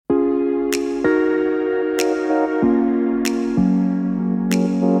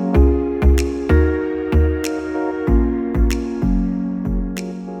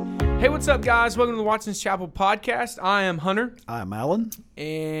What's up, guys? Welcome to the Watson's Chapel podcast. I am Hunter. I'm Alan.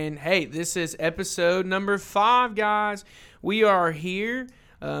 And hey, this is episode number 5, guys. We are here.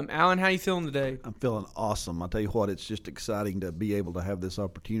 Alan, how you feeling today? I'm feeling awesome. I'll tell you what, it's just exciting to be able to have this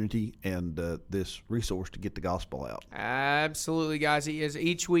opportunity and this resource to get the gospel out. Absolutely, guys. As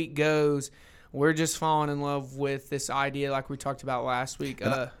each week goes, we're just falling in love with this idea like we talked about last week.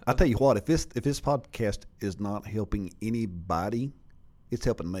 I'll tell you what, if this podcast is not helping anybody, it's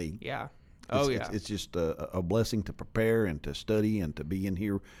helping me. Yeah. It's just a blessing to prepare and to study and to be in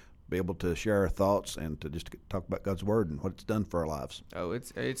here, be able to share our thoughts and to just talk about God's Word and what it's done for our lives. Oh,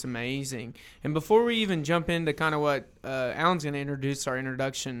 it's amazing. And before we even jump into kind of what Alan's going to introduce our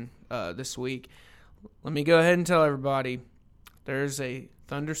introduction this week, let me go ahead and tell everybody there's a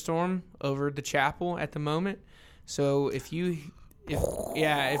thunderstorm over the chapel at the moment. So if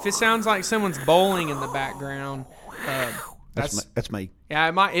it sounds like someone's bowling in the background, That's me. Yeah,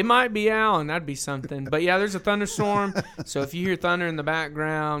 it might be Alan. That'd be something. But yeah, there's a thunderstorm. So if you hear thunder in the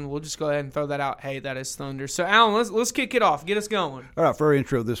background, we'll just go ahead and throw that out. Hey, that is thunder. So Alan, let's kick it off. Get us going. All right, for our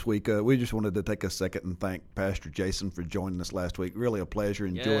intro this week, we just wanted to take a second and thank Pastor Jason for joining us last week. Really a pleasure.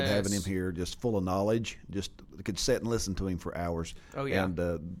 Enjoyed having him here. Just full of knowledge. Just could sit and listen to him for hours. Oh yeah. And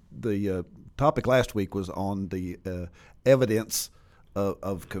the topic last week was on the evidence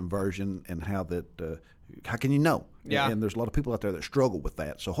of conversion and how that. How can you know? Yeah. And there's a lot of people out there that struggle with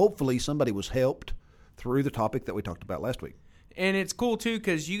that. So hopefully somebody was helped through the topic that we talked about last week. And it's cool, too,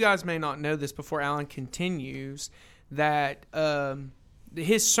 because you guys may not know this before Alan continues, that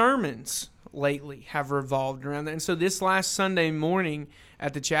his sermons lately have revolved around that. And so this last Sunday morning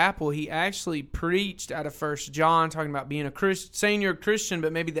at the chapel, he actually preached out of 1 John, talking about being a Christian, saying you're a Christian,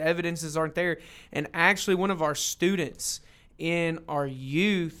 but maybe the evidences aren't there. And actually one of our students in our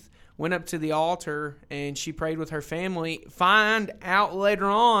youth went up to the altar and she prayed with her family. Find out later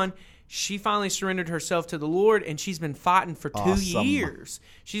on, she finally surrendered herself to the Lord, and she's been fighting for 2 years.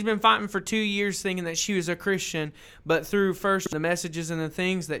 She's been fighting for 2 years thinking that she was a Christian, but through first the messages and the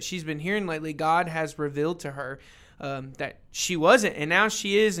things that she's been hearing lately, God has revealed to her that she wasn't, and now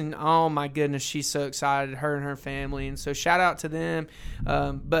she is, and oh my goodness, she's so excited, her and her family, and so shout out to them.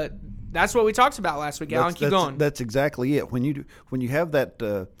 But that's what we talked about last week, Alan. Keep going. That's exactly it. When you have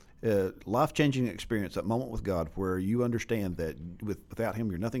that life-changing experience, that moment with God where you understand that without Him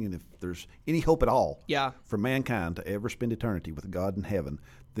you're nothing, and if there's any hope at all for mankind to ever spend eternity with God in heaven,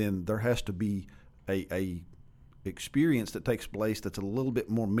 then there has to be a experience that takes place that's a little bit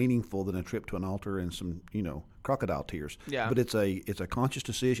more meaningful than a trip to an altar and some crocodile tears. Yeah. But it's a conscious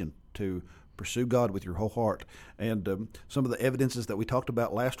decision to pursue God with your whole heart. And some of the evidences that we talked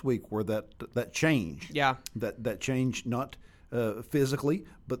about last week were that change. Yeah. That change, not physically,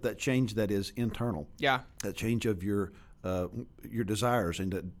 but that change that is internal. Yeah. That change of your desires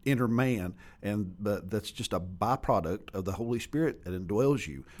and the inner man, and that's just a byproduct of the Holy Spirit that indwells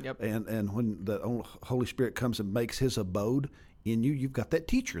you. Yep. And when the Holy Spirit comes and makes His abode in you, you've got that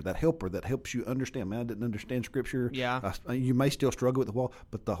teacher, that helper that helps you understand. Man, I didn't understand Scripture. Yeah. You may still struggle with the wall,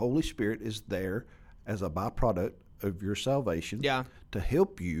 but the Holy Spirit is there as a byproduct of your salvation. Yeah. To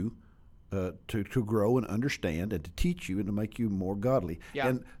help you to grow and understand and to teach you and to make you more godly. Yeah.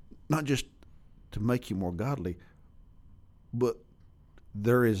 And not just to make you more godly, but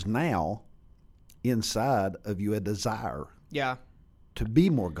there is now inside of you a desire to be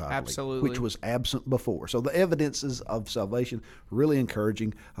more godly, Absolutely. which was absent before. So the evidences of salvation, really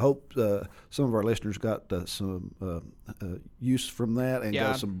encouraging. I hope some of our listeners got some use from that and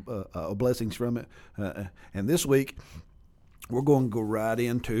got some blessings from it. And this week, we're going to go right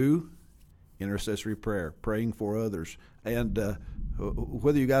into intercessory prayer, praying for others. And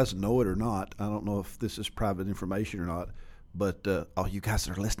whether you guys know it or not, I don't know if this is private information or not, but all you guys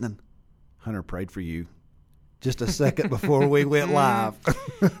that are listening, Hunter prayed for you just a second before we went live.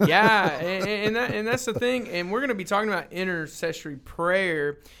 Yeah, and that's the thing. And we're going to be talking about intercessory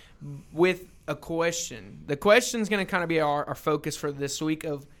prayer with a question. The question is going to kind of be our focus for this week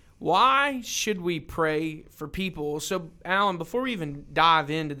of why should we pray for people? So, Alan, before we even dive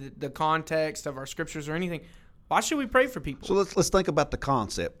into the context of our scriptures or anything, why should we pray for people? So let's think about the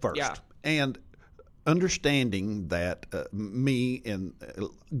concept first. Yeah. And understanding that me and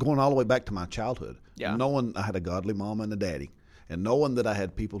going all the way back to my childhood, knowing I had a godly mama and a daddy, and knowing that I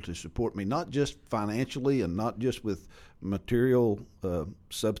had people to support me, not just financially and not just with material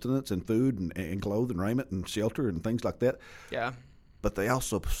substance and food and clothes and raiment and shelter and things like that. Yeah. But they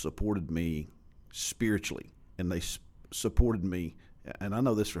also supported me spiritually, and they supported me, and I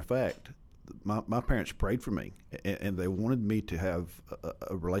know this for a fact, my parents prayed for me, and they wanted me to have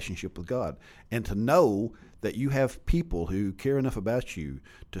a relationship with God, and to know that you have people who care enough about you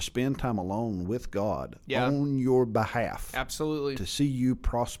to spend time alone with God on your behalf. Absolutely. To see you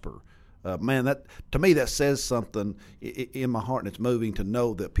prosper. Man, that to me that says something in my heart, and it's moving to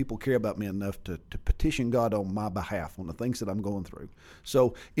know that people care about me enough to petition God on my behalf on the things that I'm going through.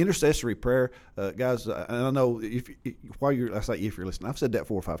 So intercessory prayer, guys, and I know if you're listening, I've said that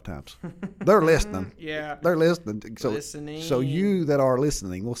 4 or 5 times. They're listening. Yeah, they're listening. So, listening. So you that are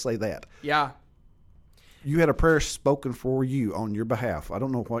listening, we'll say that. Yeah. You had a prayer spoken for you on your behalf. I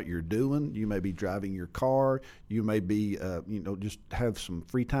don't know what you're doing. You may be driving your car. You may be, just have some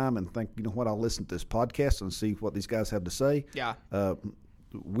free time and think, you know what, I'll listen to this podcast and see what these guys have to say. Yeah.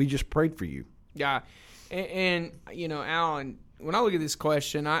 We just prayed for you. Yeah. And Alan, when I look at this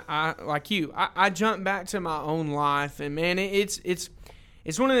question, I like you, I jump back to my own life, and man, it's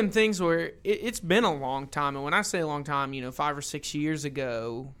one of them things where it's been a long time. And when I say a long time, 5 or 6 years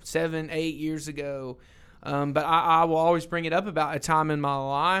ago, 7, 8 years ago, but I will always bring it up about a time in my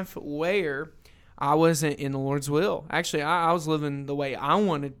life where I wasn't in the Lord's will. Actually, I was living the way I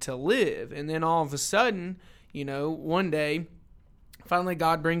wanted to live. And then all of a sudden, one day, finally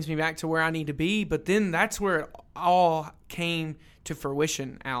God brings me back to where I need to be. But then that's where it all came to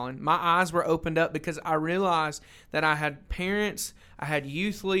fruition, Alan. My eyes were opened up because I realized that I had parents, I had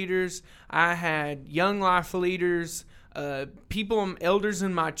youth leaders, I had young life leaders, people, elders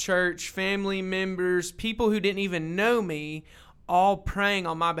in my church, family members, people who didn't even know me, all praying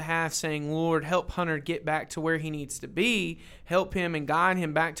on my behalf, saying, Lord, help Hunter get back to where he needs to be, help him and guide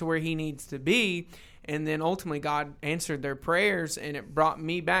him back to where he needs to be. And then ultimately God answered their prayers, and it brought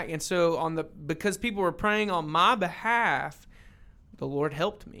me back. And so because people were praying on my behalf, the Lord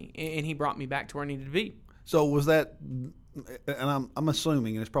helped me, and he brought me back to where I needed to be. So was that, and I'm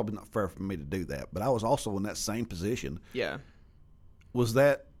assuming, and it's probably not fair for me to do that, but I was also in that same position. Yeah. Was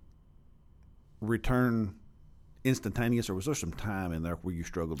that return instantaneous, or was there some time in there where you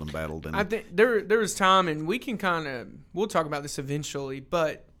struggled and battled? I think there was time, and we'll talk about this eventually,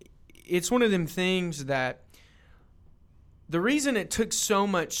 but it's one of them things that the reason it took so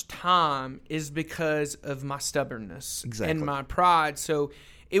much time is because of my stubbornness and my pride. So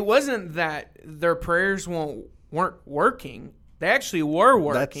it wasn't that their prayers weren't working. They actually were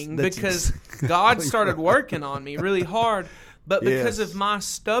working because God started working on me really hard. But because of my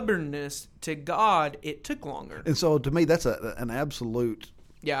stubbornness to God, it took longer. And so to me, that's an absolute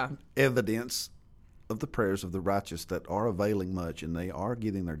evidence of the prayers of the righteous that are availing much, and they are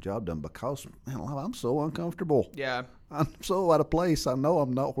getting their job done because, man, I'm so uncomfortable. Yeah. I'm so out of place. I know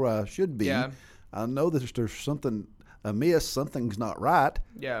I'm not where I should be. Yeah. I know that there's something amiss, something's not right.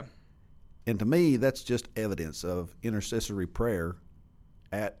 Yeah. And to me, that's just evidence of intercessory prayer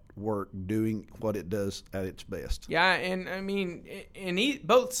at work doing what it does at its best. Yeah, and I mean,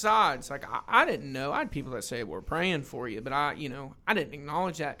 both sides. Like, I didn't know. I had people that say, we're praying for you, but I didn't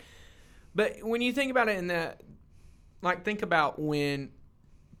acknowledge that. But when you think about it think about when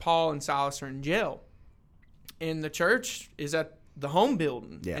Paul and Silas are in jail, and the church is at the home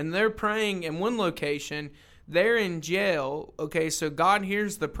building, and they're praying in one location. They're in jail. Okay, so God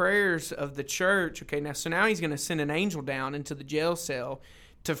hears the prayers of the church. Okay, now he's going to send an angel down into the jail cell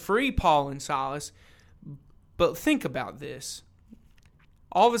to free Paul and Silas. But think about this.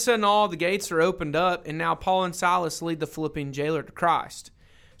 All of a sudden, all the gates are opened up, and now Paul and Silas lead the Philippian jailer to Christ.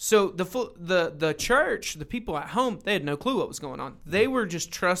 So the church, the people at home, they had no clue what was going on. They were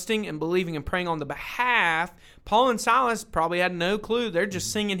just trusting and believing and praying on the behalf. Paul and Silas probably had no clue. They're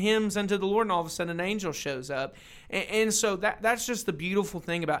just singing hymns unto the Lord, and all of a sudden an angel shows up. And so that's just the beautiful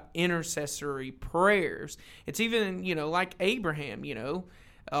thing about intercessory prayers. It's even, like Abraham,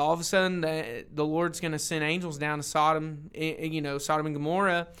 all of a sudden the Lord's going to send angels down to Sodom and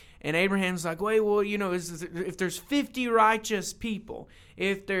Gomorrah. And Abraham's like, wait, well, if there's 50 righteous people,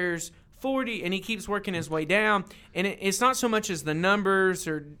 if there's 40, and he keeps working his way down. And it's not so much as the numbers,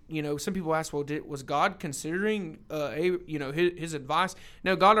 or, some people ask, well, was God considering, his advice?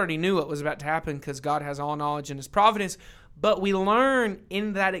 No, God already knew what was about to happen because God has all knowledge in his providence. But we learn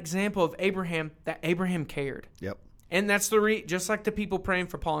in that example of Abraham that Abraham cared. Yep. And that's just like the people praying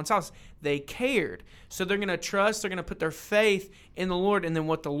for Paul and Silas. They cared. So they're going to trust, they're going to put their faith in the Lord. And then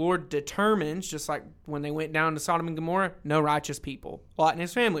what the Lord determines, just like when they went down to Sodom and Gomorrah, no righteous people. Lot and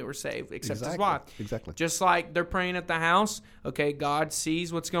his family were saved, except his wife. Exactly. Just like they're praying at the house. Okay, God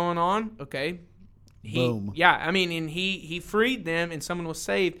sees what's going on. Okay. Boom. Yeah, and he freed them, and someone was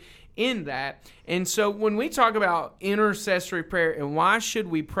saved in that. And so when we talk about intercessory prayer and why should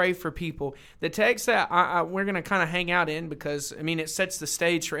we pray for people, the text that we're going to kind of hang out in, because, I mean, it sets the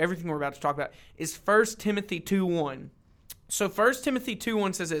stage for everything we're about to talk about, is 1 Timothy 2:1. So 1 Timothy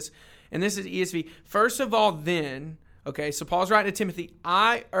 2:1 says this, and this is ESV. First of all, then, okay, so Paul's writing to Timothy,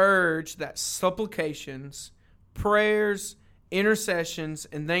 I urge that supplications, prayers, intercessions,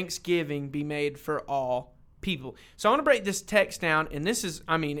 and thanksgiving be made for all people. So I want to break this text down, and this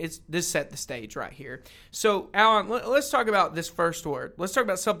set the stage right here. So, Alan, let's talk about this first word. Let's talk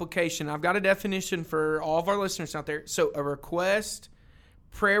about supplication. I've got a definition for all of our listeners out there. So, a request,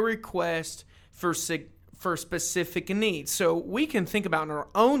 prayer request for specific needs. So we can think about in our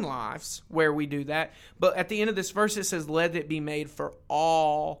own lives where we do that. But at the end of this verse, it says, let it be made for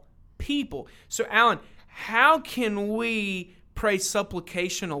all people. So, Alan, how can we pray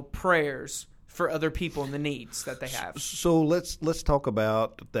supplicational prayers for other people and the needs that they have? So let's talk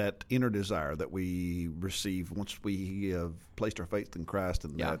about that inner desire that we receive once we have placed our faith in Christ,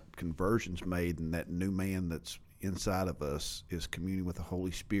 and that conversion's made, and that new man that's inside of us is communing with the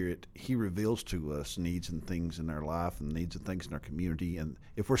Holy Spirit. He reveals to us needs and things in our life and needs and things in our community. And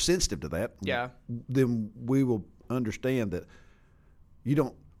if we're sensitive to that, then we will understand that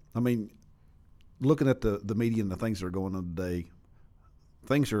looking at the media and the things that are going on today,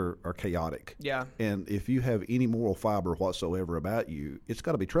 things are chaotic. Yeah. And if you have any moral fiber whatsoever about you, it's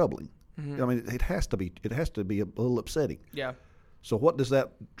got to be troubling. Mm-hmm. I mean, it has to be a little upsetting. Yeah. So what does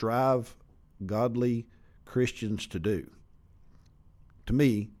that drive godly Christians to do? To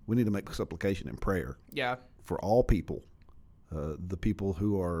me, we need to make supplication and prayer for all people, the people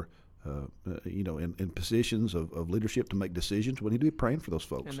who are in positions of leadership to make decisions. We need to be praying for those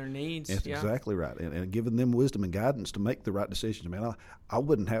folks and their needs. That's exactly right, and giving them wisdom and guidance to make the right decisions. Man, I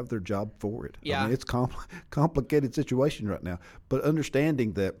wouldn't have their job for it. Yeah. I mean, it's complicated situation right now, but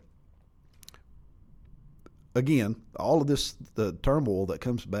understanding that, again, all of this, the turmoil that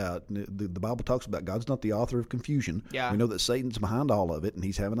comes about, the Bible talks about God's not the author of confusion. Yeah. We know that Satan's behind all of it, and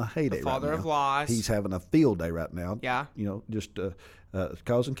he's having a heyday right now. The father of lies. He's having a field day right now. Yeah. Just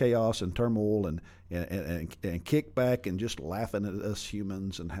causing chaos and turmoil and kickback and just laughing at us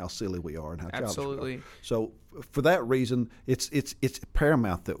humans and how silly we are and how childish we are. So for that reason, it's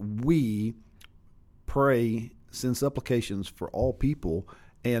paramount that we pray, send supplications for all people.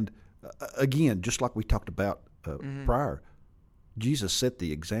 And again, just like we talked about prior, Jesus set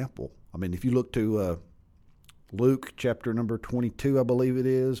the example. I mean, if you look to Luke chapter number 22, I believe it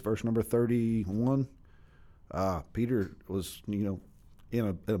is, verse number 31, Peter was,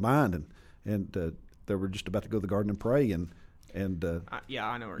 in a bind, and they were just about to go to the garden and pray, and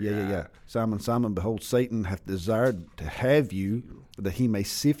I know where you're at. Simon, Simon, behold, Satan hath desired to have you, that he may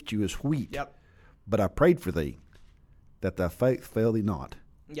sift you as wheat. Yep. But I prayed for thee, that thy faith fail thee not.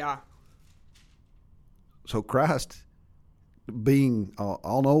 Yeah. So Christ, being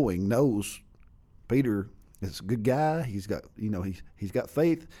all-knowing, knows Peter is a good guy. He's got, he's got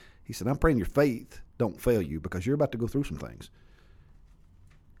faith. He said, I'm praying your faith don't fail you, because you're about to go through some things.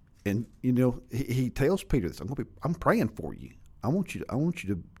 And he tells Peter this: I'm praying for you. I want you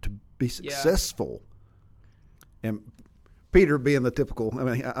to be successful. And Peter, being the typical,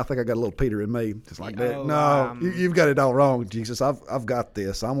 I think I got a little Peter in me, just like that. No, you've got it all wrong, Jesus. I've got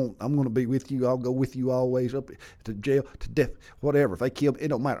this. I'm going to be with you. I'll go with you always, up to jail, to death, whatever. If they kill me, it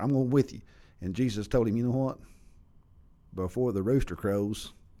don't matter. I'm going with you. And Jesus told him, you know what? Before the rooster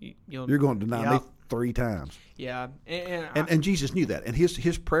crows, you're going to deny me 3 times. Yeah. And Jesus knew that. And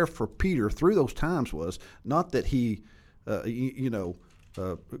his prayer for Peter through those times was not that he,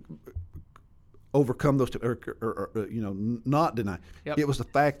 overcome those, not deny. Yep. It was the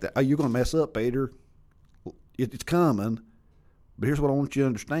fact that, you're going to mess up, Peter. It's coming. But here's what I want you to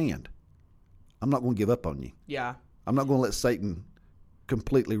understand. I'm not going to give up on you. Yeah. I'm not going to let Satan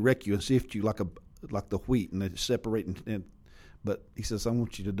completely wreck you and sift you like the wheat and separate. But he says, I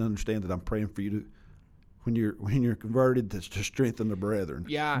want you to understand that I'm praying for you to, when you're converted, to strengthen the brethren.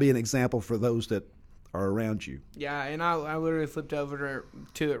 Yeah. Be an example for those that are around you. Yeah, and I literally flipped over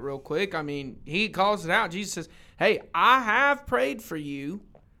to it real quick. I mean, he calls it out. Jesus says, hey, I have prayed for you,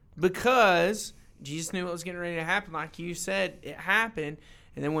 because Jesus knew what was getting ready to happen. Like you said, it happened.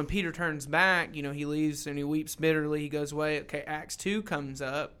 And then when Peter turns back, he leaves and he weeps bitterly. He goes away. Okay, Acts 2 comes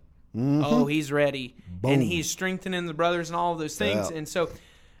up. Mm-hmm. Oh, he's ready. Boom. And he's strengthening the brothers and all of those things. Yeah. And so,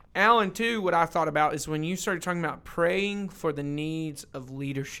 Alan, too, what I thought about is when you started talking about praying for the needs of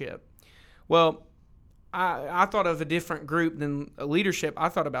leadership. Well, I thought of a different group than leadership. I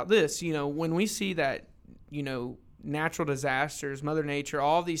thought about this. When we see that, natural disasters, Mother Nature,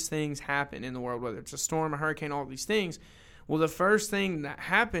 all these things happen in the world, whether it's a storm, a hurricane, all these things, Well, the first thing that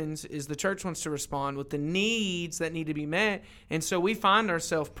happens is the church wants to respond with the needs that need to be met. And so we find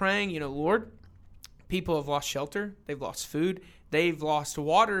ourselves praying, Lord, people have lost shelter, they've lost food, they've lost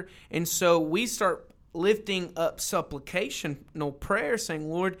water. And so we start lifting up supplicational prayer, saying,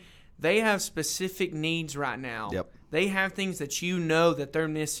 Lord, they have specific needs right now. Yep. They have things that that they're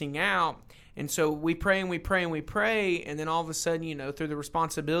missing out. And so we pray and we pray and we pray, and then all of a sudden, through the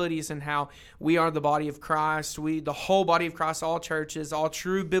responsibilities and how we are the body of Christ, the whole body of Christ, all churches, all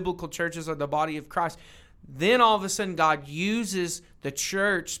true biblical churches are the body of Christ. Then all of a sudden God uses the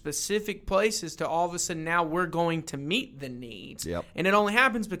church, specific places, to all of a sudden now we're going to meet the needs. Yep. And it only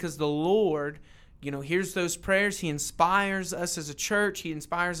happens because the Lord, hears those prayers. He inspires us as a church. He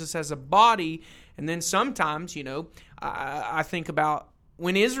inspires us as a body. And then sometimes, I think about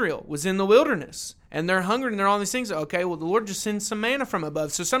when Israel was in the wilderness and they're hungry and they're all these things. Okay, well, the Lord just sends some manna from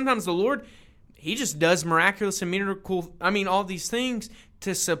above. So sometimes the Lord, He just does miraculous and all these things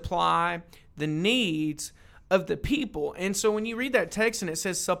to supply the needs of the people. And so when you read that text and it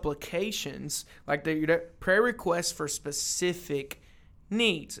says supplications, like the prayer requests for specific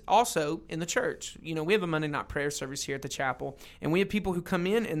needs. Also in the church, we have a Monday night prayer service here at the chapel, and we have people who come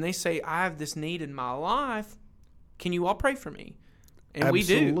in and they say, I have this need in my life. Can you all pray for me? And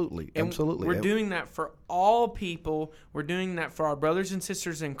absolutely, we do. Absolutely. We're doing that for all people. We're doing that for our brothers and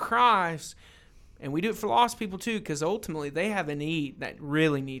sisters in Christ. And we do it for lost people too, because ultimately they have a need that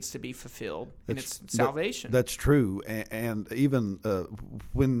really needs to be fulfilled, and it's salvation. That's true. And even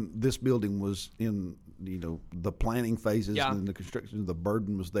when this building was in the planning phases and the construction, the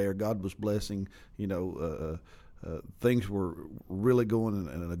burden was there. God was blessing. Things were really going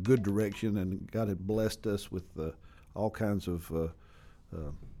in a good direction, and God had blessed us with all kinds of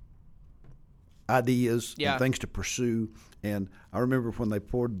ideas and things to pursue. And I remember when they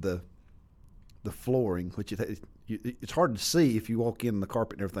poured the flooring, which it's hard to see if you walk in the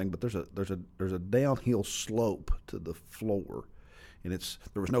carpet and everything, but there's a downhill slope to the floor, and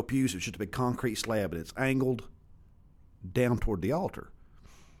there was no pews. It's just a big concrete slab, and it's angled down toward the altar.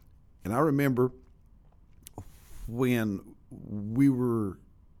 And I remember when we were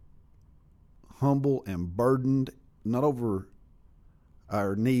humble and burdened, not over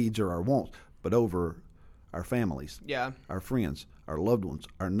our needs or our wants, but over our families, our friends, our loved ones,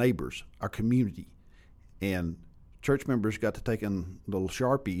 our neighbors, our community. And church members got to taking little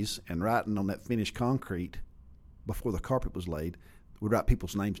Sharpies and writing on that finished concrete before the carpet was laid. We'd write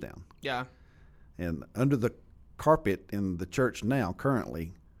people's names down. Yeah. And under the carpet in the church now,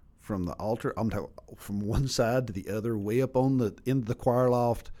 currently, from the altar, I'm talking from one side to the other, way up on the end of the choir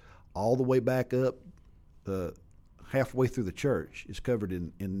loft, all the way back up, halfway through the church, is covered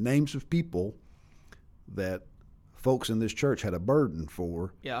in names of people that folks in this church had a burden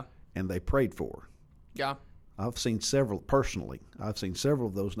for, and they prayed for. Yeah. I've seen several of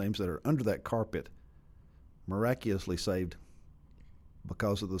those names that are under that carpet miraculously saved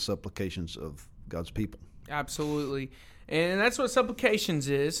because of the supplications of God's people. Absolutely. And that's what supplications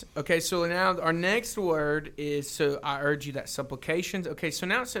is. Okay, so now our next word is, so I urge you that supplications. Okay, so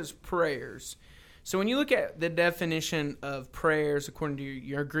now it says prayers. So when you look at the definition of prayers according to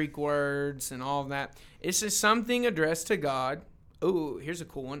your Greek words and all of that, it's just something addressed to God. Oh, here's a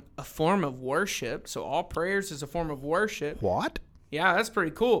cool one. A form of worship. So all prayers is a form of worship. What? Yeah, that's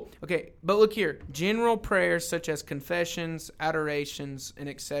pretty cool. Okay, but look here. General prayers such as confessions, adorations, and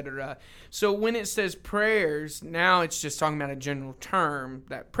etc. So when it says prayers, now it's just talking about a general term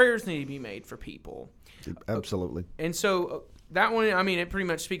that prayers need to be made for people. Absolutely. And so that one, it pretty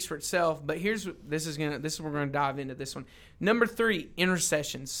much speaks for itself. But we're going to dive into this one. Number 3,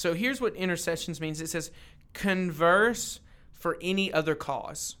 intercessions. So here's what intercessions means. It says converse for any other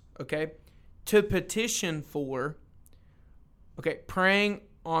cause. Okay, to petition for. Okay, praying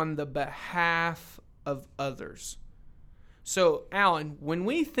on the behalf of others. So, Alan, when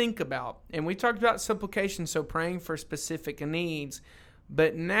we think about, and we talked about supplication, so praying for specific needs,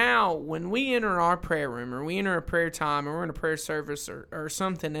 but now when we enter our prayer room or we enter a prayer time or we're in a prayer service or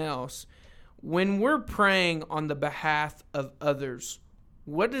something else, when we're praying on the behalf of others,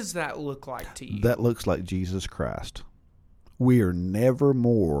 what does that look like to you? That looks like Jesus Christ. We are never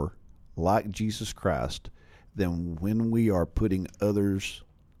more like Jesus Christ than when we are putting others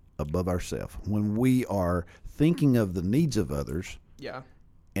above ourselves, when we are thinking of the needs of others,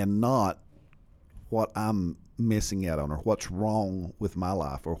 and not what I'm missing out on or what's wrong with my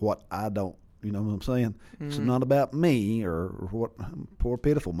life or what I don't, you know what I'm saying? Mm-hmm. It's not about me or what poor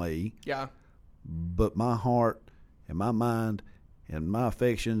pitiful me, but my heart and my mind and my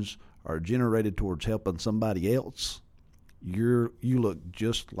affections are generated towards helping somebody else. You look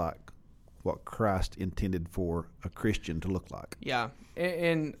just like what Christ intended for a Christian to look like. Yeah,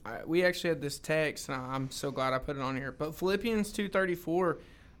 and we actually had this text, and I'm so glad I put it on here. But Philippians 2:34,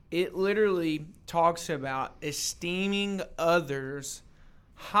 it literally talks about esteeming others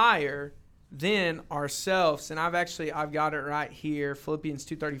higher than ourselves. And I've got it right here. Philippians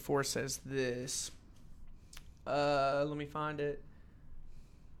 2:34 says this. Let me find it.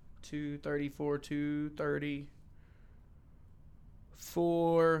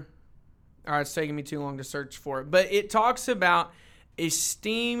 2:34. All right, it's taking me too long to search for it. But it talks about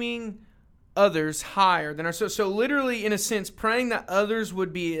esteeming others higher than ourselves. So literally, in a sense, praying that others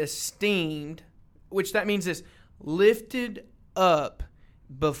would be esteemed, which that means is lifted up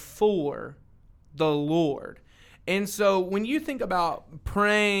before the Lord. And so when you think about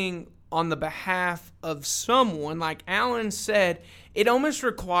praying on the behalf of someone, like Alan said, it almost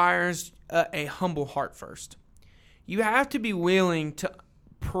requires a humble heart first. You have to be willing to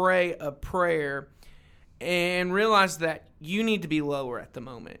pray a prayer and realize that you need to be lower at the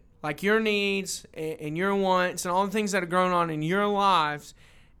moment. Like your needs and your wants and all the things that are going on in your lives,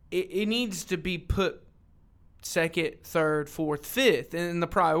 it needs to be put second, third, fourth, fifth in the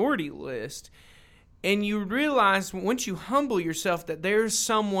priority list. And you realize once you humble yourself that there's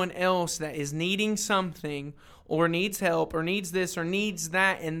someone else that is needing something or needs help or needs this or needs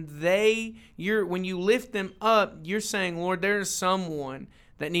that, and when you lift them up, you're saying, Lord, there's someone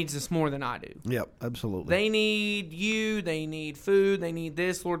that needs this more than I do. Yep, absolutely. They need you, they need food, they need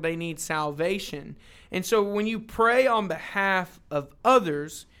this, Lord, they need salvation. And so when you pray on behalf of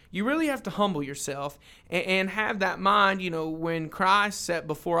others, you really have to humble yourself and have that mind. When Christ sat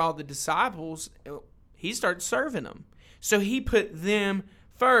before all the disciples, he started serving them. So he put them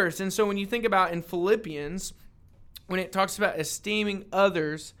first. And so when you think about in Philippians, when it talks about esteeming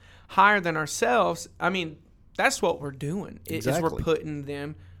others higher than ourselves, I mean, that's what we're doing. Exactly. Is we're putting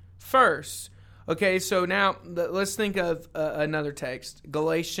them first. Okay, so now let's think of another text.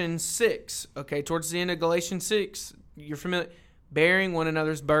 Galatians 6. Okay, towards the end of Galatians 6, you're familiar. Bearing one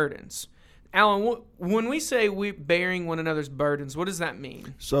another's burdens. Alan, when we say we bearing one another's burdens, what does that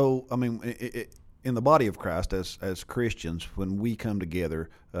mean? So, I mean, in the body of Christ, as Christians, when we come together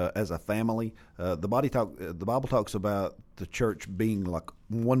as a family, the Bible talks about the church being like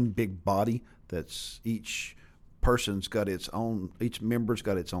one big body. That's each person's got its own, each member's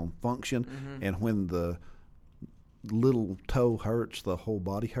got its own function, and when the little toe hurts, the whole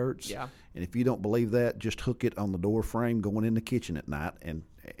body hurts. Yeah. And if you don't believe that, just hook it on the door frame going in the kitchen at night and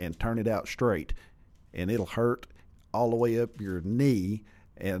turn it out straight, and it'll hurt all the way up your knee,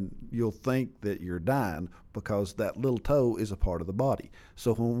 and you'll think that you're dying because that little toe is a part of the body.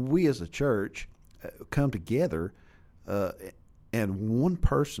 So when we as a church come together and one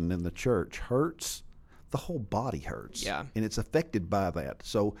person in the church hurts, the whole body hurts. Yeah. And it's affected by that.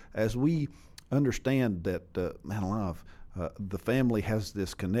 So as we understand that, man alive, the family has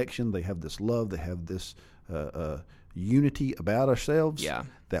this connection, they have this love, they have this unity about ourselves, yeah,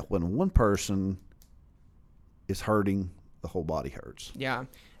 that when one person is hurting, the whole body hurts. Yeah.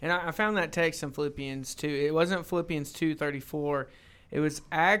 And I found that text in Philippians 2. It wasn't Philippians 2:34. It was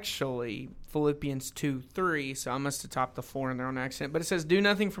actually Philippians 2:3, so I must have topped the 4 in there on accident. But it says, do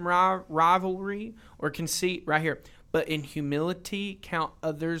nothing from rivalry or conceit, right here, but in humility count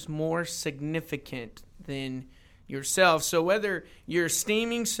others more significant than yourself. So whether you're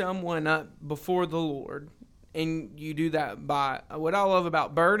esteeming someone up before the Lord, and you do that by, what I love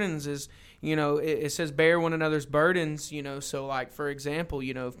about burdens is, it says bear one another's burdens, so like, for example,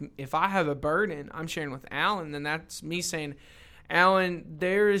 if I have a burden I'm sharing with Alan, then that's me saying, Alan,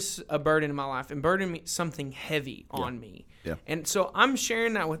 there's a burden in my life, and burden means something heavy on me. Yeah. And so I'm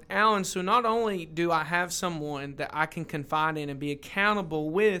sharing that with Alan. So not only do I have someone that I can confide in and be accountable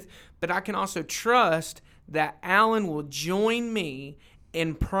with, but I can also trust that Alan will join me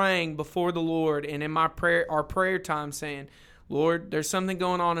in praying before the Lord and in our prayer time saying, Lord, there's something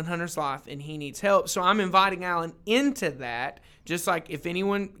going on in Hunter's life and he needs help. So I'm inviting Alan into that, just like if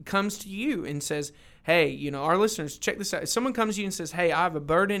anyone comes to you and says, hey, our listeners, check this out. If someone comes to you and says, hey, I have a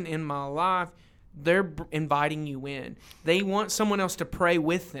burden in my life, they're inviting you in. They want someone else to pray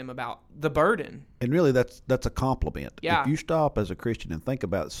with them about the burden. And really, that's a compliment. Yeah. If you stop as a Christian and think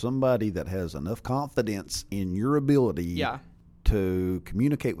about somebody that has enough confidence in your ability to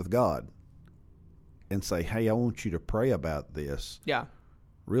communicate with God and say, hey, I want you to pray about this. Yeah.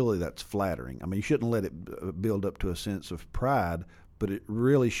 Really, that's flattering. I mean, you shouldn't let it build up to a sense of pride, but it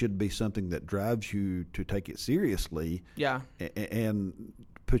really should be something that drives you to take it seriously. Yeah. And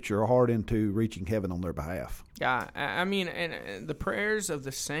put your heart into reaching heaven on their behalf. Yeah. I mean, and the prayers of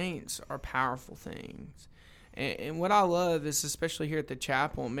the saints are powerful things. And what I love is, especially here at the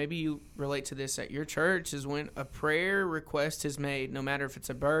chapel, maybe you relate to this at your church, is when a prayer request is made, no matter if it's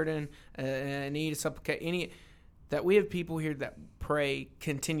a burden, a need, a supplication, that we have people here that pray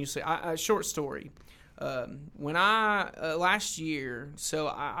continuously. A short story. When last year, so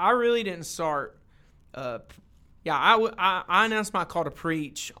I really didn't start. I announced my call to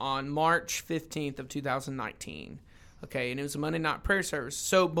preach on March 15th of 2019. Okay, and it was a Monday night prayer service.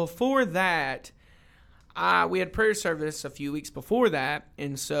 So before that, we had prayer service a few weeks before that,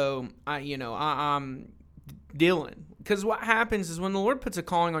 and so I'm dealing, because what happens is when the Lord puts a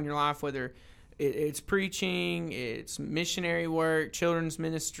calling on your life, whether it's preaching, it's missionary work, children's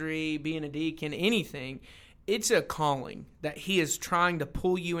ministry, being a deacon, anything, it's a calling that He is trying to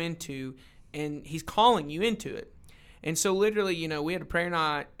pull you into, and He's calling you into it. And so literally, we had a prayer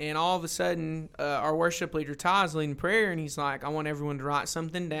night, and all of a sudden, our worship leader, Ty, is leading prayer, and he's like, I want everyone to write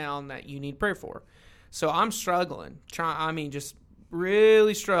something down that you need prayer for. So I'm struggling, just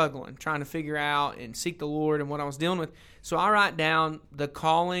really struggling, trying to figure out and seek the Lord and what I was dealing with. So I write down the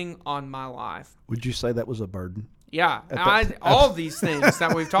calling on my life. Would you say that was a burden? Yeah, all of these things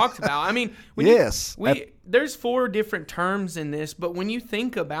that we've talked about. There's 4 different terms in this, but when you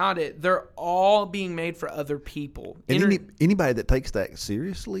think about it, they're all being made for other people. And anybody that takes that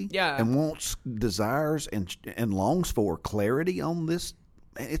seriously, yeah, and desires and longs for clarity on this,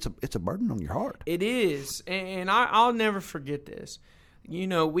 it's a burden on your heart. It is, and I'll never forget this. We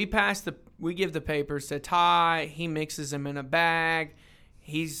give the papers to Ty. He mixes them in a bag.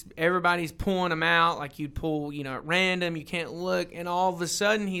 Everybody's pulling them out like you'd pull, at random. You can't look, and all of a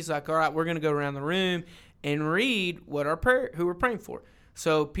sudden he's like, "All right, we're going to go around the room and read who we're praying for."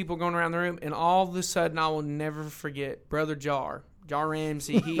 So people going around the room, and all of a sudden I will never forget Brother Jar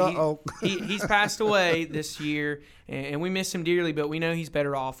Ramsey. He's passed away this year, and we miss him dearly, but we know he's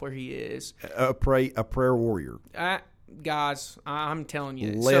better off where he is. A prayer warrior. Guys, I'm telling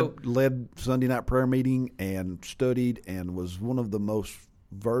you. Led Sunday night prayer meeting and studied and was one of the most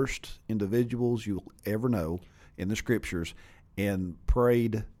versed individuals you'll ever know in the Scriptures, and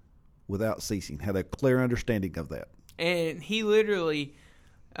prayed without ceasing, had a clear understanding of that. And he literally...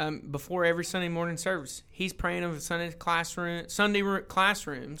 before every Sunday morning service, he's praying over Sunday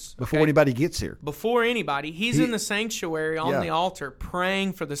classrooms. Before anybody gets here. Before anybody. He's in the sanctuary on the altar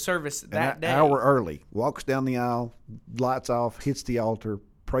praying for the service that day. An hour early. Walks down the aisle, lights off, hits the altar,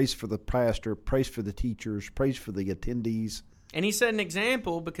 prays for the pastor, prays for the teachers, prays for the attendees. And he set an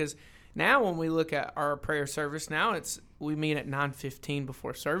example, because now when we look at our prayer service, now we meet at 9:15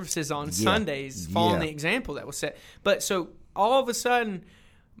 before services on Sundays, following the example that was set. But so all of a sudden...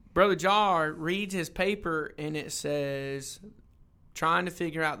 Brother Jar reads his paper, and it says, trying to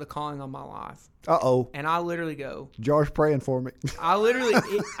figure out the calling on my life. Uh-oh. And I literally go... Jar's praying for me.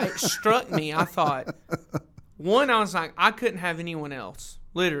 It struck me. I thought, I was like, I couldn't have anyone else,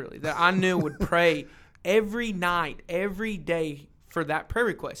 literally, that I knew would pray every night, every day for that prayer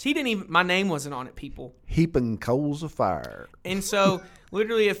request. My name wasn't on it, people. Heaping coals of fire. And so,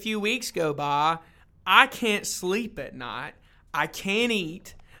 literally a few weeks go by, I can't sleep at night. I can't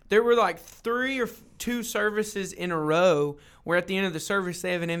eat. There were like 3 or 2 services in a row where at the end of the service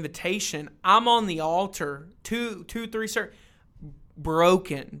they have an invitation. I'm on the altar, 3 services,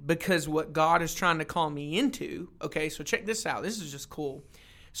 broken because what God is trying to call me into. Okay, so check this out. This is just cool.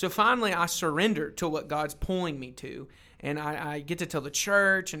 So finally I surrender to what God's pulling me to. And I get to tell the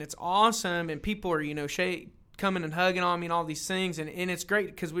church, and it's awesome. And people are, coming and hugging on me and all these things. And it's great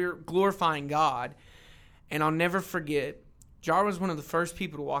because we're glorifying God. And I'll never forget, Jar was one of the first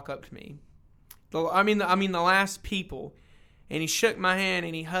people to walk up to me. The last people. And he shook my hand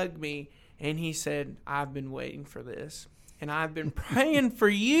and he hugged me. And he said, I've been waiting for this. And I've been praying for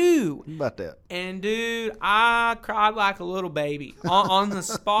you. How about that? And, dude, I cried like a little baby on the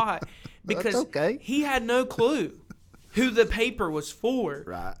spot. Because he had no clue who the paper was for.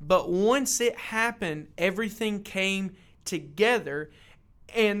 Right. But once it happened, everything came together.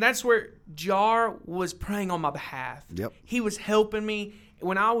 And that's where Jar was praying on my behalf. Yep. He was helping me.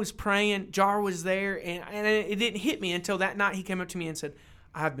 When I was praying, Jar was there. And it didn't hit me until that night he came up to me and said,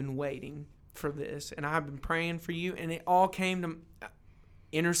 I've been waiting for this. And I've been praying for you. And it all came to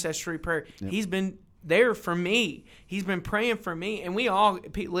intercessory prayer. Yep. He's been there for me. He's been praying for me. And we all,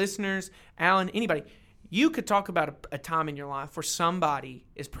 listeners, Alan, anybody, you could talk about a time in your life where somebody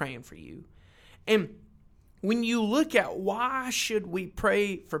is praying for you. And when you look at why should we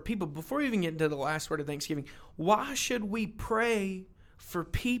pray for people, before we even get into the last word of Thanksgiving, why should we pray for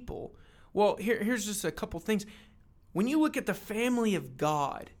people? Well, here's just a couple things. When you look at the family of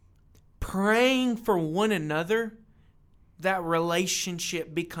God, praying for one another, that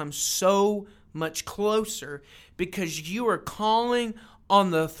relationship becomes so much closer because you are calling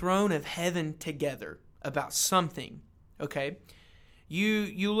on the throne of heaven together about something, okay?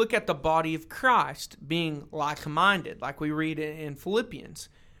 You look at the body of Christ being like-minded, like we read in Philippians.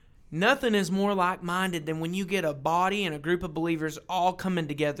 Nothing is more like-minded than when you get a body and a group of believers all coming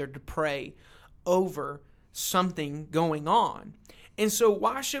together to pray over something going on. And so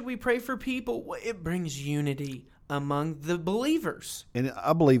why should we pray for people? Well, it brings unity among the believers. And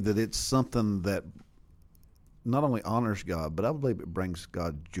I believe that it's something that not only honors God, but I believe it brings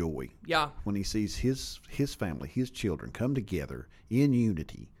God joy. Yeah. When he sees his family, his children come together in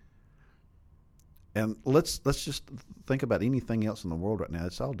unity. And let's just think about anything else in the world right now.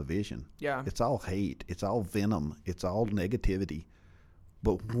 It's all division. Yeah. It's all hate. It's all venom. It's all negativity.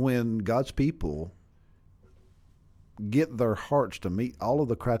 But when God's people get their hearts to meet all of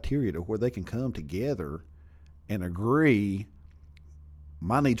the criteria to where they can come together and agree,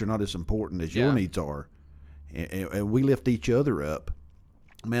 my needs are not as important as your needs are, and we lift each other up,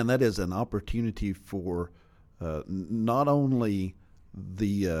 man, that is an opportunity for not only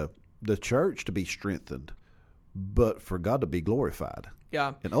the church to be strengthened, but for God to be glorified.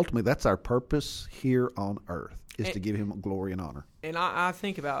 Yeah. And ultimately, that's our purpose here on earth, is to give him glory and honor. And I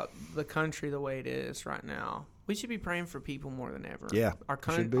think about the country the way it is right now. We should be praying for people more than ever. Yeah,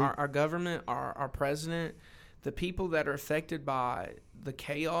 our government, our president, the people that are affected by the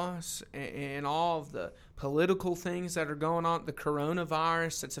chaos and all of the political things that are going on, the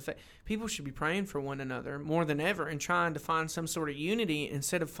coronavirus that's people should be praying for one another more than ever and trying to find some sort of unity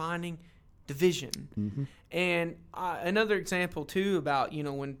instead of finding division. Mm-hmm. And another example too about,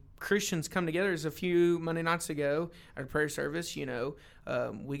 when Christians come together is a few Monday nights ago at a prayer service,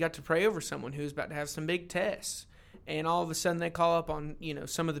 we got to pray over someone who's about to have some big tests. And all of a sudden they call up on,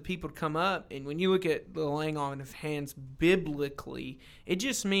 some of the people to come up. And when you look at the laying on of hands biblically, it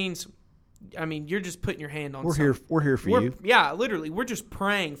just means, you're just putting your hand on something. We're here for you. Yeah, literally. We're just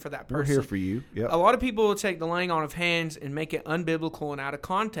praying for that person. We're here for you. Yep. A lot of people will take the laying on of hands and make it unbiblical and out of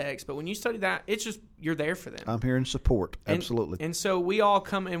context. But when you study that, it's just, you're there for them. I'm here in support. Absolutely. And so we all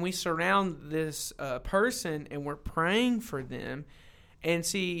come and we surround this person and we're praying for them. And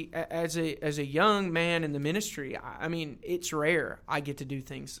see, as a young man in the ministry, it's rare I get to do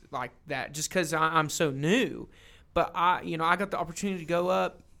things like that just because I'm so new. But I got the opportunity to go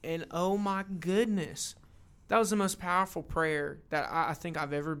up, and oh my goodness, that was the most powerful prayer that I think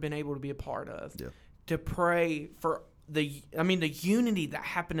I've ever been able to be a part of. Yeah. To pray for the unity that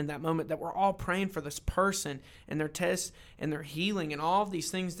happened in that moment, that we're all praying for this person and their tests and their healing and all of these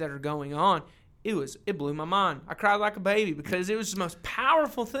things that are going on. It blew my mind. I cried like a baby because it was the most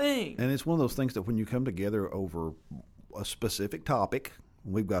powerful thing. And it's one of those things that when you come together over a specific topic,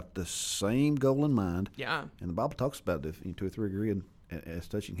 we've got the same goal in mind. Yeah. And the Bible talks about if 2 or 3 agree as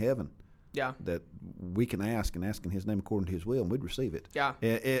touching heaven. Yeah. That we can ask in His name according to His will, and we'd receive it. Yeah.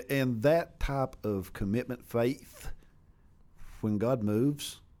 And that type of commitment, faith, when God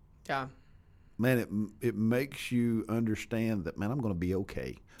moves, yeah, man, it makes you understand that, man, I'm going to be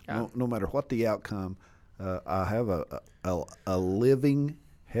okay. Yeah. No matter what the outcome, I have a living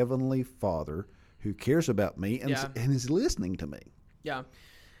Heavenly Father who cares about me and is listening to me. Yeah.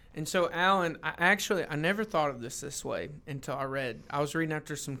 And so, Alan, I never thought of this way until I was reading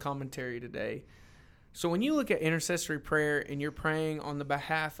after some commentary today. So when you look at intercessory prayer and you're praying on the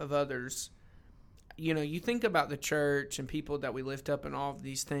behalf of others, you think about the church and people that we lift up and all of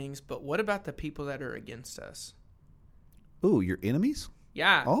these things, but what about the people that are against us? Ooh, your enemies?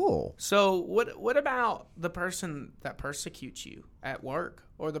 Yeah. Oh. So what about the person that persecutes you at work,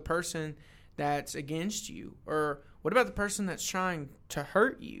 or the person that's against you, or what about the person that's trying to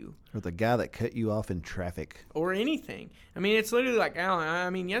hurt you, or the guy that cut you off in traffic, or anything? It's literally like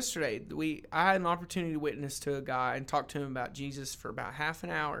Alan. Yesterday I had an opportunity to witness to a guy and talk to him about Jesus for about half an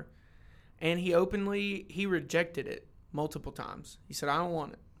hour, and he rejected it multiple times. He said, "I don't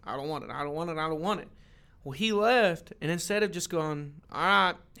want it. I don't want it. I don't want it. I don't want it." Well, he left, and instead of just going, all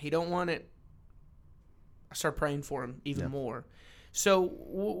right, he don't want it, I started praying for him even more. So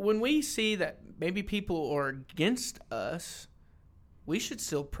when we see that maybe people are against us, we should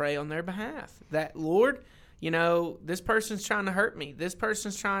still pray on their behalf. That, Lord, this person's trying to hurt me. This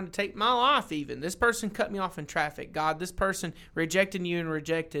person's trying to take my life even. This person cut me off in traffic. God, this person rejected you and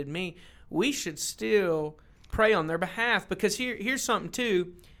rejected me. We should still pray on their behalf, because here's something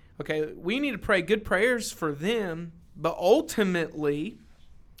too. Okay, we need to pray good prayers for them, but ultimately,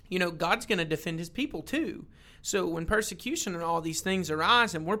 God's going to defend His people too. So when persecution and all these things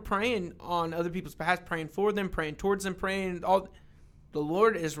arise, and we're praying on other people's behalf, praying for them, praying towards them, the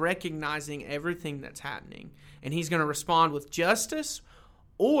Lord is recognizing everything that's happening, and He's going to respond with justice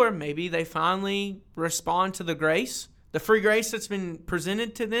or maybe they finally respond to the grace, the free grace that's been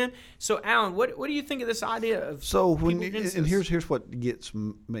presented to them. So, Alan, what do you think of this idea of here's what gets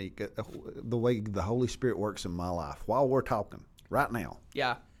me, the way the Holy Spirit works in my life. While we're talking right now,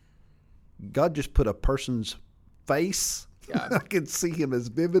 God just put a person's face. Yeah. I can see him as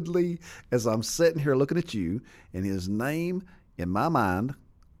vividly as I'm sitting here looking at you, and his name in my mind,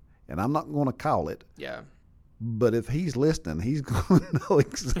 and I'm not going to call it. Yeah. But if he's listening, he's going to know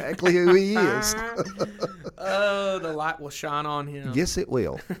exactly who he is. Oh, the light will shine on him. Yes, it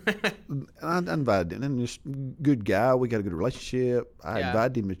will. I invited him. And this good guy. We got a good relationship. I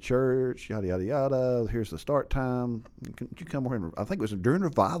invited him to church, yada, yada, yada. Here's the start time. Can you come over here? I think it was during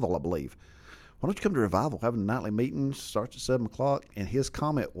revival, I believe. Why don't you come to revival? Having nightly meetings. Starts at 7 o'clock. And his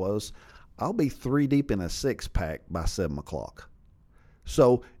comment was, I'll be 3 deep in a 6-pack by 7 o'clock.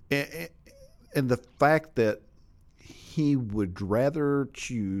 So, and the fact that he would rather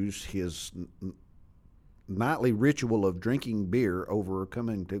choose his nightly ritual of drinking beer over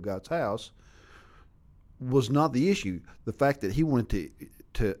coming to God's house was not the issue. The fact that he wanted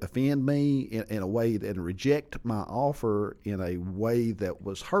to offend me in a way and reject my offer in a way that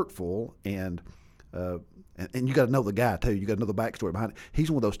was hurtful, and you got to know the guy too. You got to know the backstory behind it.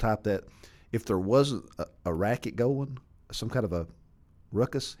 He's one of those type that if there wasn't a racket going, some kind of a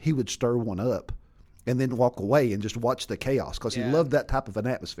ruckus, he would stir one up and then walk away and just watch the chaos because he loved that type of an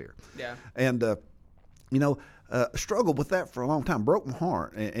atmosphere. Yeah. And, struggled with that for a long time, broke my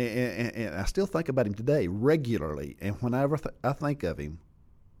heart. And I still think about him today regularly. And whenever I think of him,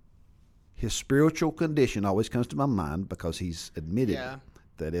 his spiritual condition always comes to my mind because he's admitted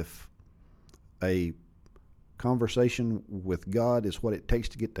that if a conversation with God is what it takes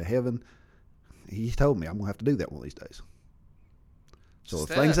to get to heaven, he told me I'm going to have to do that one of these days. So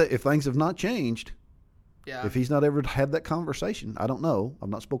if things have not changed, if he's not ever had that conversation, I don't know. I've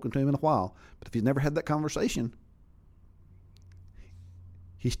not spoken to him in a while. But if he's never had that conversation,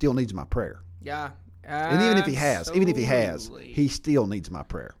 he still needs my prayer. Yeah. And even if he has, he still needs my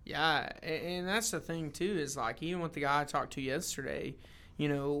prayer. Yeah, and that's the thing too, is like even with the guy I talked to yesterday,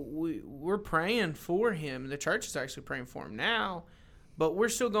 we're praying for him. The church is actually praying for him now, but we're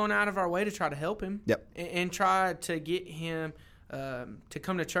still going out of our way to try to help him. Yep. And try to get him to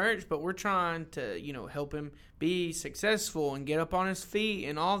come to church, but we're trying to, help him be successful and get up on his feet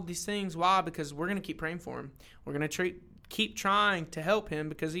and all of these things. Why? Because we're going to keep praying for him. We're going to keep trying to help him,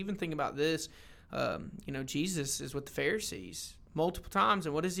 because even think about this, Jesus is with the Pharisees multiple times,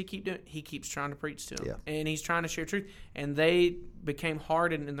 and what does he keep doing? He keeps trying to preach to them, and he's trying to share truth, and they became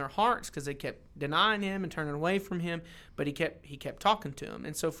hardened in their hearts because they kept denying him and turning away from him, but he kept talking to them.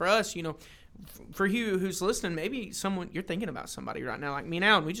 And so for us, for you who's listening, maybe you're thinking about somebody right now, like me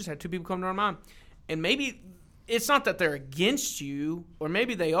now, and we just had 2 people come to our mind, and maybe it's not that they're against you, or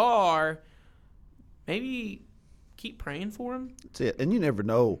maybe they are. Maybe keep praying for them. That's it. And you never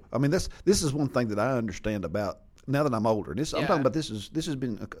know. I mean, this is one thing that I understand about now that I'm older. I'm talking about this has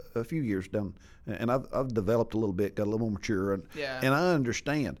been a few years down, and I've developed a little bit, got a little more mature, and I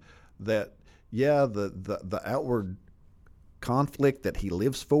understand that the outward conflict that he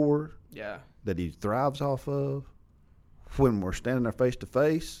lives for, that he thrives off of, when we're standing there face to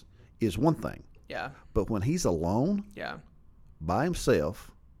face, is one thing. Yeah. But when he's alone, by himself,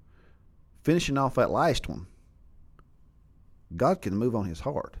 finishing off that last one, God can move on his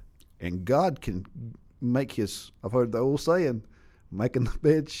heart, and God can make I've heard the old saying, making the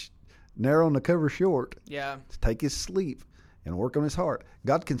bed narrow and the cover short. Yeah. To take his sleep and work on his heart.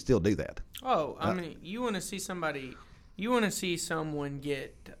 God can still do that. Oh, I mean, you want to see someone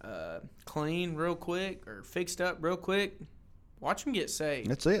get clean real quick or fixed up real quick, watch them get saved.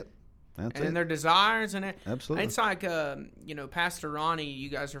 That's it. And their desires and it. Absolutely. It's like, Pastor Ronnie, you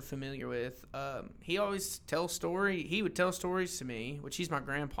guys are familiar with. He always tells stories. He would tell stories to me, which he's my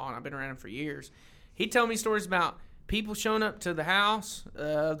grandpa, and I've been around him for years. He'd tell me stories about people showing up to the house,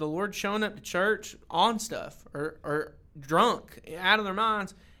 the Lord showing up to church on stuff or drunk, out of their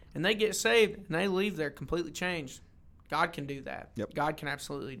minds, and they get saved, and they leave there completely changed. God can do that. Yep. God can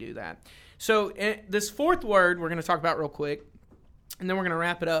absolutely do that. So this fourth word we're going to talk about real quick, and then we're going to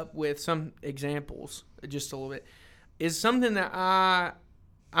wrap it up with some examples just a little bit, is something that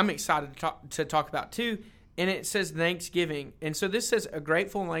I'm excited to talk about too, and it says thanksgiving. And so this says a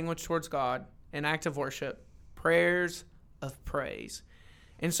grateful language towards God, an act of worship, prayers of praise.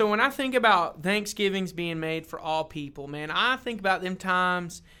 And so when I think about Thanksgivings being made for all people, man, I think about them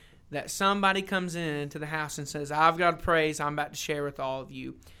times that somebody comes into the house and says, I've got a praise I'm about to share with all of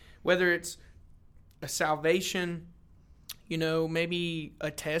you. Whether it's a salvation, maybe a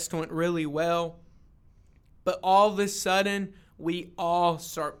test went really well, but all of a sudden we all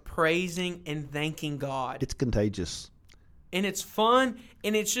start praising and thanking God. It's contagious. And it's fun,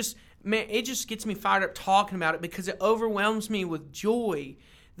 and it's just, man, it just gets me fired up talking about it because it overwhelms me with joy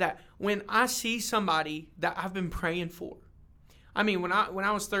that when I see somebody that I've been praying for. I mean, when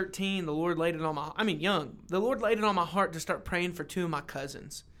I was 13, the Lord laid it on the Lord laid it on my heart to start praying for 2 of my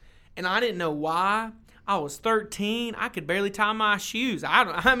cousins. And I didn't know why. I was 13. I could barely tie my shoes.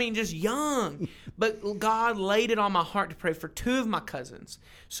 Just young. But God laid it on my heart to pray for 2 of my cousins.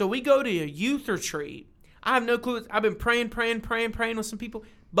 So we go to a youth retreat. I have no clue. I've been praying with some people.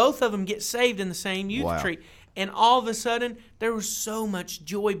 Both of them get saved in the same youth retreat. And all of a sudden, there was so much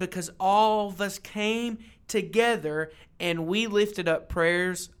joy because all of us came together and we lifted up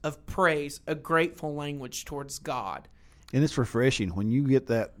prayers of praise, a grateful language towards God. And it's refreshing when you get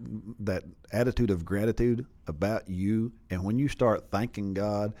that attitude of gratitude about you, and when you start thanking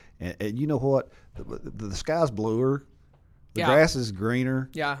God, and you know what, the sky's bluer, the grass is greener,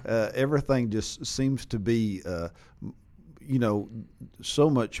 everything just seems to be, so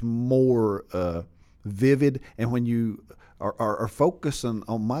much more vivid. And when you are focusing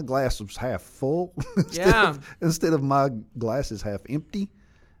on my glass is half full instead of my glass is half empty.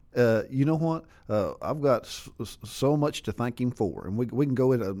 You know what? I've got so much to thank Him for, and we can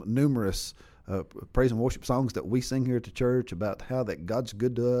go into numerous praise and worship songs that we sing here at the church about how that God's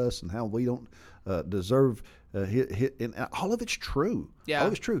good to us and how we don't deserve and all of it's true. Yeah, all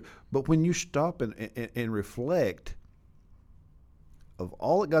of it's true. But when you stop and reflect of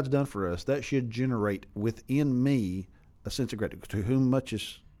all that God's done for us, that should generate within me a sense of gratitude. To whom much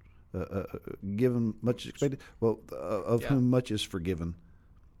is given, much is expected. Well, of whom much is forgiven.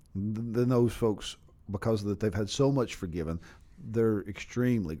 Then those folks, because that they've had so much forgiven, they're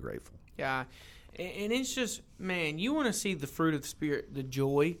extremely grateful. Yeah, and it's just, man, you want to see the fruit of the Spirit, the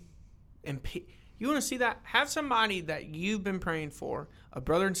joy, and you want to see that. Have somebody that you've been praying for, a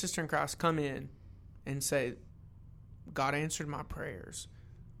brother and sister in Christ, come in and say, God answered my prayers.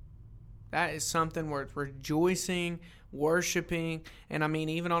 That is something where it's rejoicing, worshiping, and I mean,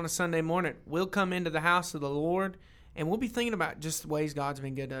 even on a Sunday morning, we'll come into the house of the Lord, and we'll be thinking about just the ways God's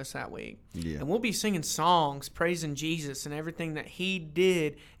been good to us that week. Yeah. And we'll be singing songs, praising Jesus and everything that He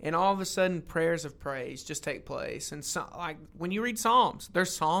did. And all of a sudden, prayers of praise just take place. And so, like when you read Psalms,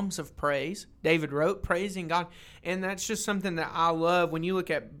 there's Psalms of praise. David wrote praising God. And that's just something that I love. When you look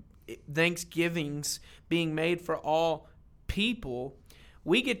at Thanksgivings being made for all people,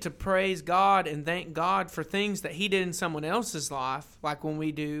 we get to praise God and thank God for things that He did in someone else's life, like when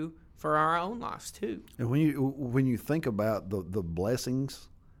we do for our own lives too. And when you think about the blessings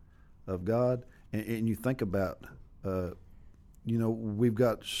of God, and you think about, we've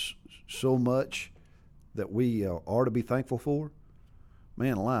got so much that we are to be thankful for.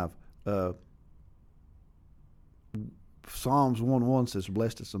 Man alive. Psalms 1:1 says,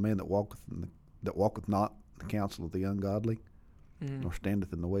 "Blessed is the man that walketh not the counsel of the ungodly, nor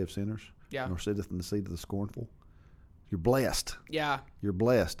standeth in the way of sinners, nor sitteth in the seat of the scornful." You're blessed. Yeah. You're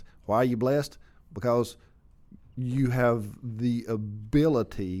blessed. Why are you blessed? Because you have the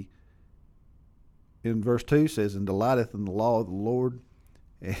ability, in verse 2 says, "And delighteth in the law of the Lord,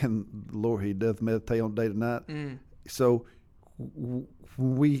 and the Lord He doth meditate on day and night." So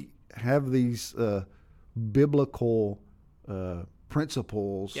we have these biblical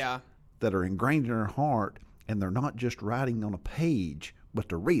principles that are ingrained in our heart, and they're not just writing on a page, but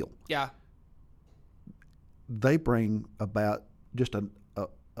they're real. Yeah. They bring about just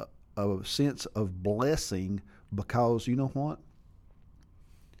a sense of blessing, because you know what?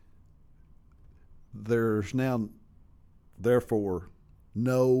 There's now, therefore,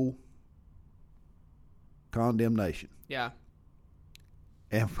 no condemnation. Yeah.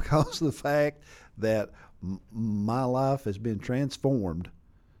 And because of the fact that my life has been transformed,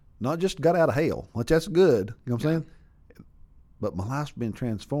 not just got out of hell, which that's good, you know what I'm saying? But my life's been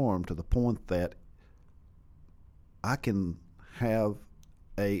transformed to the point that I can have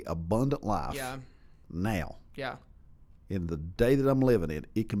a abundant life now. Yeah. In the day that I'm living in,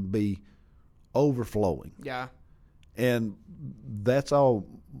 it can be overflowing. Yeah. And that's all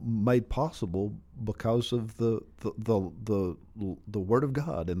made possible because of the Word of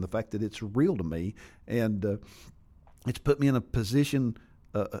God and the fact that it's real to me, and it's put me in a position.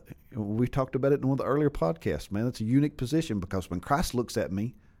 We talked about it in one of the earlier podcasts. Man, it's a unique position because when Christ looks at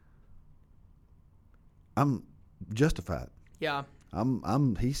me, I'm justified. Yeah.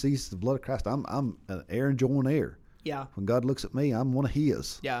 He sees the blood of Christ. I'm an heir and joint heir. Yeah. When God looks at me, I'm one of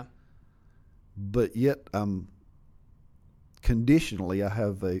His. Yeah. But yet, conditionally, I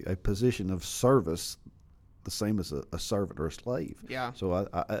have a position of service the same as a servant or a slave. Yeah. So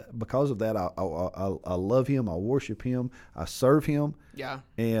I because of that, I love him. I worship him. I serve him. Yeah.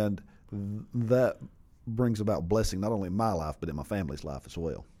 And that brings about blessing not only in my life but in my family's life as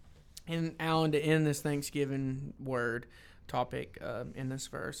well. And Alan, to end this Thanksgiving word topic in this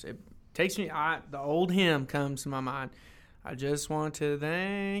verse, it takes me. The old hymn comes to my mind. I just want to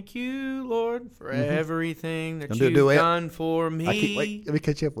thank you, Lord, for everything that you've done for me. Let me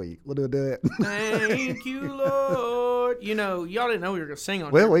catch up with you. We'll do it. Thank you, Lord. You know, y'all didn't know we were going to sing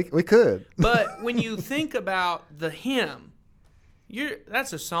on Well, we could. But when you think about the hymn,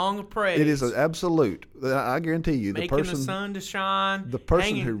 that's a song of praise. It is an absolute. I guarantee you, the sun to shine. The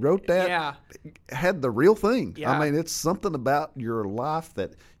person who wrote that had the real thing. Yeah. I mean, it's something about your life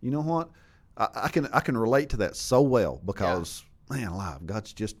that, you know what, I can relate to that so well because, man alive,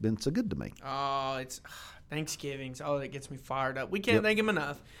 God's just been so good to me. Oh, it's Thanksgiving's. Oh, that gets me fired up. We can't thank him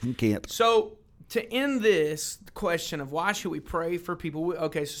enough. You can't. So to end this question of why should we pray for people?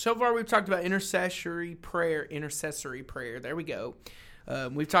 Okay, so far we've talked about intercessory prayer. There we go.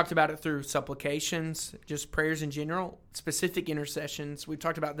 We've talked about it through supplications, just prayers in general, specific intercessions. We've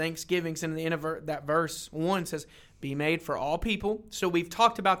talked about thanksgivings, and in the end of that verse 1 says, be made for all people. So we've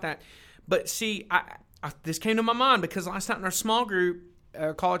talked about that. But see, this came to my mind because last night in our small group,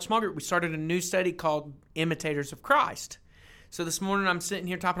 college small group, we started a new study called Imitators of Christ. So this morning I'm sitting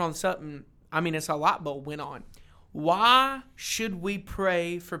here typing all this up, and it's a light bulb went on. Why should we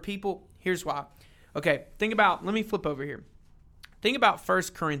pray for people? Here's why. Okay, let me flip over here. Think about 1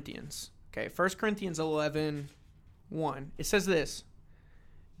 Corinthians. Okay, 1 Corinthians 11:1. It says this,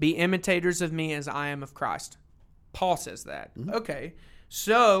 be imitators of me as I am of Christ. Paul says that. Mm-hmm. Okay,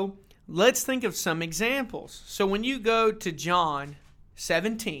 so let's think of some examples. So when you go to John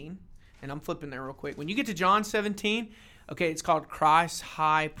 17, and I'm flipping there real quick. When you get to John 17, okay, it's called Christ's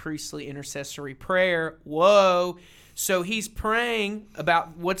high priestly intercessory prayer. Whoa. So he's praying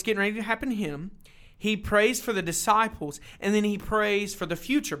about what's getting ready to happen to him. He prays for the disciples, and then he prays for the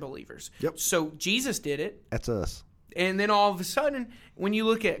future believers. Yep. So Jesus did it. That's us. And then all of a sudden, when you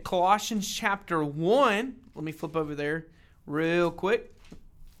look at Colossians chapter 1, let me flip over there real quick.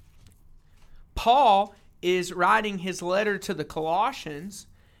 Paul is writing his letter to the Colossians,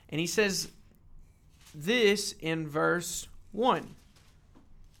 and he says this in verse 1.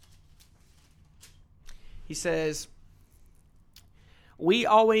 He says, we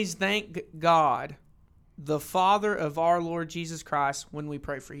always thank God, the Father of our Lord Jesus Christ, when we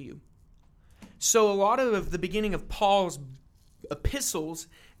pray for you. So a lot of the beginning of Paul's epistles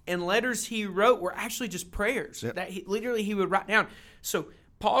and letters he wrote were actually just prayers that he would write down. So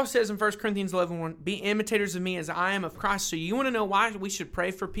Paul says in 1 Corinthians 11:1, be imitators of me as I am of Christ. So you want to know why we should pray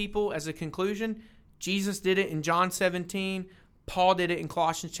for people as a conclusion? Jesus did it in John 17. Paul did it in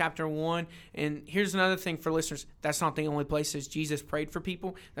Colossians chapter 1. And here's another thing for listeners. That's not the only places Jesus prayed for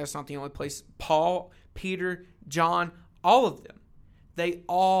people. That's not the only place. Paul, Peter, John, all of them. They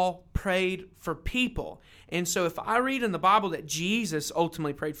all prayed for people. And so if I read in the Bible that Jesus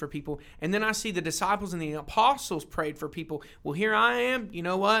ultimately prayed for people, and then I see the disciples and the apostles prayed for people, well, here I am. You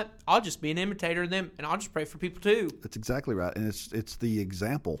know what? I'll just be an imitator of them, and I'll just pray for people too. That's exactly right. And it's the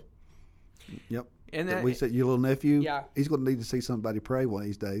example. Yep. And that, we said, your little nephew, yeah, he's going to need to see somebody pray one of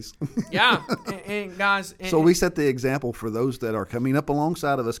these days. Yeah. And guys. So we set the example for those that are coming up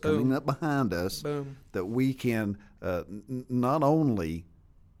alongside of us, coming up behind us, that we can not only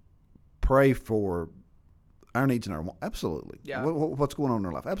pray for our needs and our wants, absolutely. Yeah. What's going on in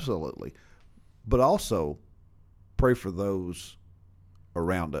our life, absolutely. But also pray for those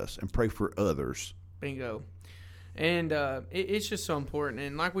around us and pray for others. Bingo. And it's just so important.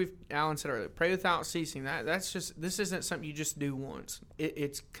 And like Alan said earlier, pray without ceasing. This isn't something you just do once.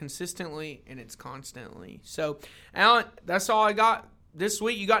 It's consistently and it's constantly. So, Alan, that's all I got this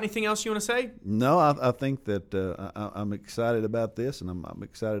week. You got anything else you want to say? No, I think that I'm excited about this, and I'm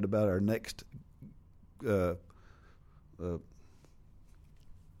excited about our next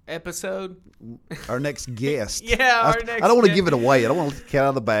episode. Our next guest. Yeah, I don't want to give it away. I don't want to let the cat out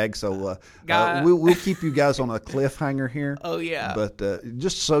of the bag. So we'll keep you guys on a cliffhanger here. Oh, yeah. But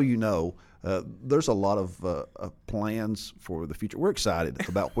just so you know, there's a lot of plans for the future. We're excited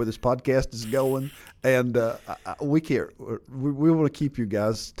about where this podcast is going, and we want to keep you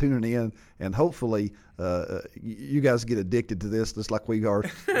guys tuning in, and hopefully you guys get addicted to this just like we are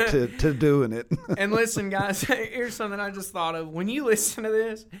to doing it. And listen, guys, here's something I just thought of. When you listen to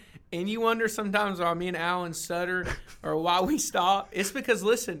this and you wonder sometimes why me and Alan stutter or why we stop, it's because,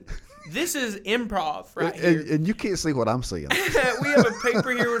 listen, this is improv right here. And you can't see what I'm seeing. We have a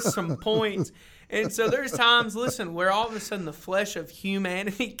paper here with some points. And so there's times, listen, where all of a sudden the flesh of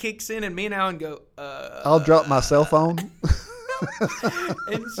humanity kicks in, and me and Alan go, I'll drop my cell phone.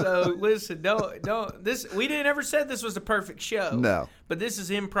 And so, listen, don't this. We didn't ever said this was a perfect show. No, but this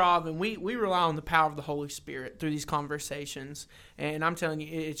is improv, and we rely on the power of the Holy Spirit through these conversations. And I'm telling you,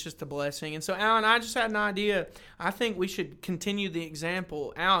 it's just a blessing. And so, Alan, I just had an idea. I think we should continue the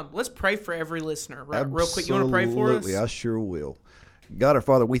example. Alan, let's pray for every listener. Right, real quick, you want to pray for us? Absolutely, I sure will. God, our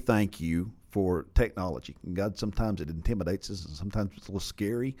Father, we thank you for technology. God, sometimes it intimidates us and sometimes it's a little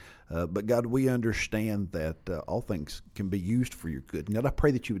scary. But God, we understand that all things can be used for your good. And God, I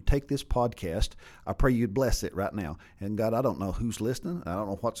pray that you would take this podcast. I pray you'd bless it right now. And God, I don't know who's listening. I don't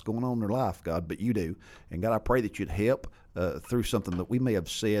know what's going on in their life, God, but you do. And God, I pray that you'd help through something that we may have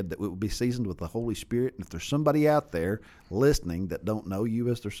said, that it would be seasoned with the Holy Spirit. And if there's somebody out there listening that don't know you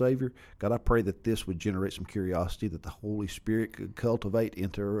as their Savior, God, I pray that this would generate some curiosity that the Holy Spirit could cultivate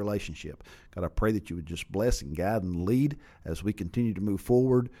into a relationship. God, I pray that you would just bless and guide and lead as we continue to move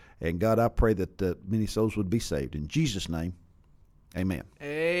forward. And God, I pray that many souls would be saved. In Jesus' name, amen.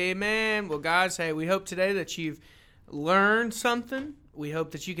 Amen. Well, guys, hey, we hope today that you've learned something. We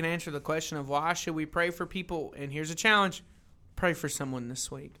hope that you can answer the question of why should we pray for people. And here's a challenge. Pray for someone this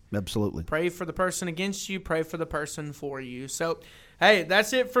week. Absolutely. Pray for the person against you. Pray for the person for you. So, hey,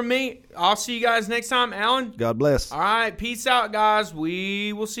 that's it from me. I'll see you guys next time. Alan? God bless. All right. Peace out, guys.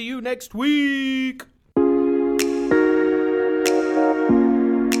 We will see you next week.